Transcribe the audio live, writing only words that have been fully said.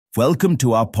Welcome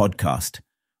to our podcast,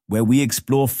 where we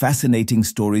explore fascinating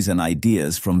stories and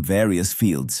ideas from various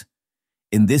fields.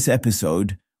 In this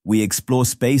episode, we explore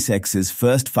SpaceX's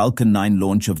first Falcon 9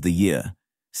 launch of the year,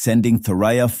 sending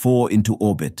Thuraya-4 into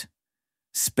orbit.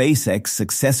 SpaceX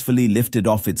successfully lifted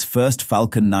off its first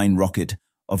Falcon 9 rocket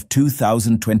of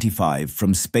 2025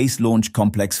 from Space Launch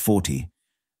Complex 40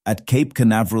 at Cape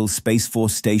Canaveral Space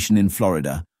Force Station in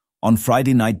Florida on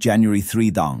Friday night, January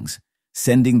 3,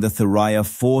 sending the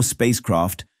Thuraya-4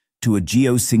 spacecraft to a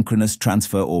geosynchronous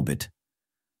transfer orbit.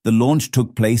 The launch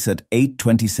took place at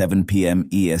 8:27 p.m.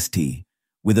 EST,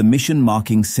 with a mission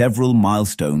marking several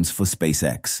milestones for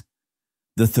SpaceX.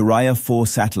 The Thuraya-4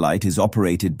 satellite is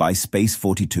operated by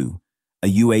Space42, a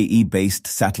UAE-based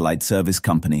satellite service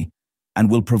company, and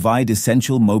will provide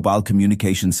essential mobile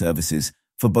communication services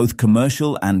for both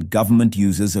commercial and government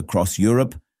users across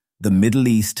Europe, the Middle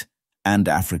East, and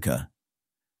Africa.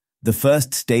 The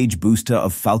first stage booster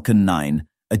of Falcon 9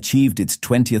 achieved its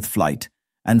 20th flight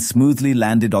and smoothly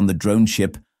landed on the drone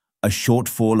ship, a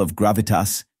shortfall of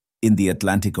gravitas, in the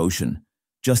Atlantic Ocean,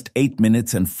 just 8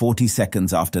 minutes and 40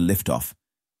 seconds after liftoff.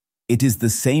 It is the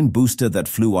same booster that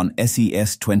flew on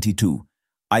SES-22,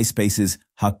 iSpace's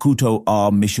Hakuto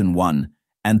R Mission 1,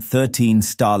 and 13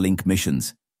 Starlink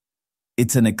missions.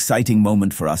 It's an exciting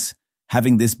moment for us,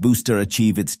 having this booster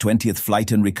achieve its 20th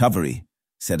flight and recovery,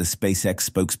 said a SpaceX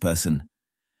spokesperson.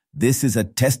 This is a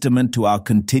testament to our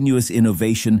continuous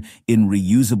innovation in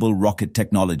reusable rocket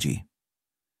technology.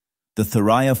 The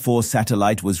Thuraya-4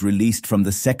 satellite was released from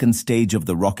the second stage of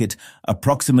the rocket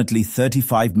approximately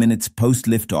 35 minutes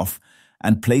post-liftoff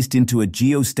and placed into a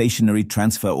geostationary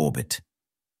transfer orbit.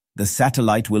 The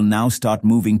satellite will now start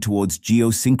moving towards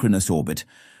geosynchronous orbit,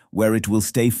 where it will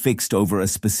stay fixed over a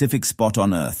specific spot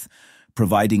on Earth,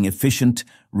 providing efficient,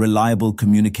 reliable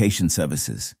communication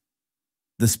services.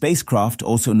 The spacecraft,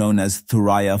 also known as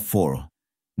Thuraya-4,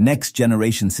 Next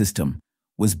Generation System,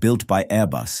 was built by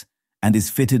Airbus and is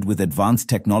fitted with advanced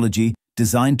technology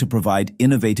designed to provide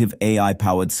innovative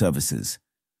AI-powered services.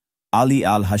 Ali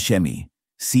Al-Hashemi,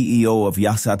 CEO of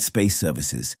Yahsat Space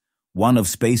Services, one of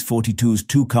Space42's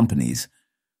two companies,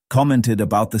 commented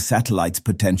about the satellite's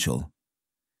potential.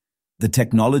 The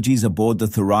technologies aboard the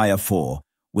Thuraya-4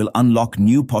 will unlock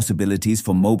new possibilities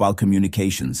for mobile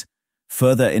communications,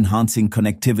 further enhancing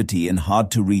connectivity in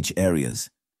hard-to-reach areas.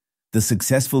 The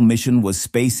successful mission was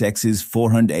SpaceX's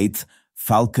 408th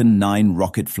Falcon 9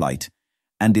 rocket flight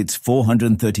and its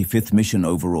 435th mission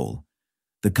overall.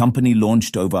 The company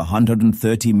launched over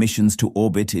 130 missions to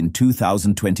orbit in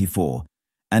 2024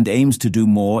 and aims to do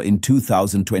more in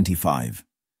 2025.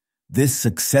 This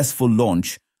successful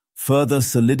launch further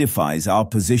solidifies our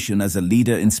position as a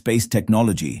leader in space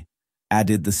technology,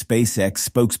 added the SpaceX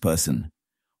spokesperson.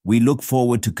 We look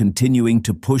forward to continuing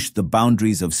to push the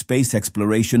boundaries of space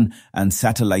exploration and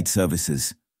satellite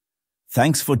services.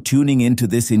 Thanks for tuning in to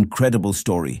this incredible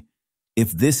story.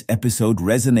 If this episode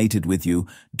resonated with you,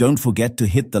 don't forget to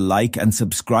hit the like and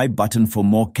subscribe button for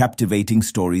more captivating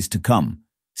stories to come.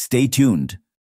 Stay tuned.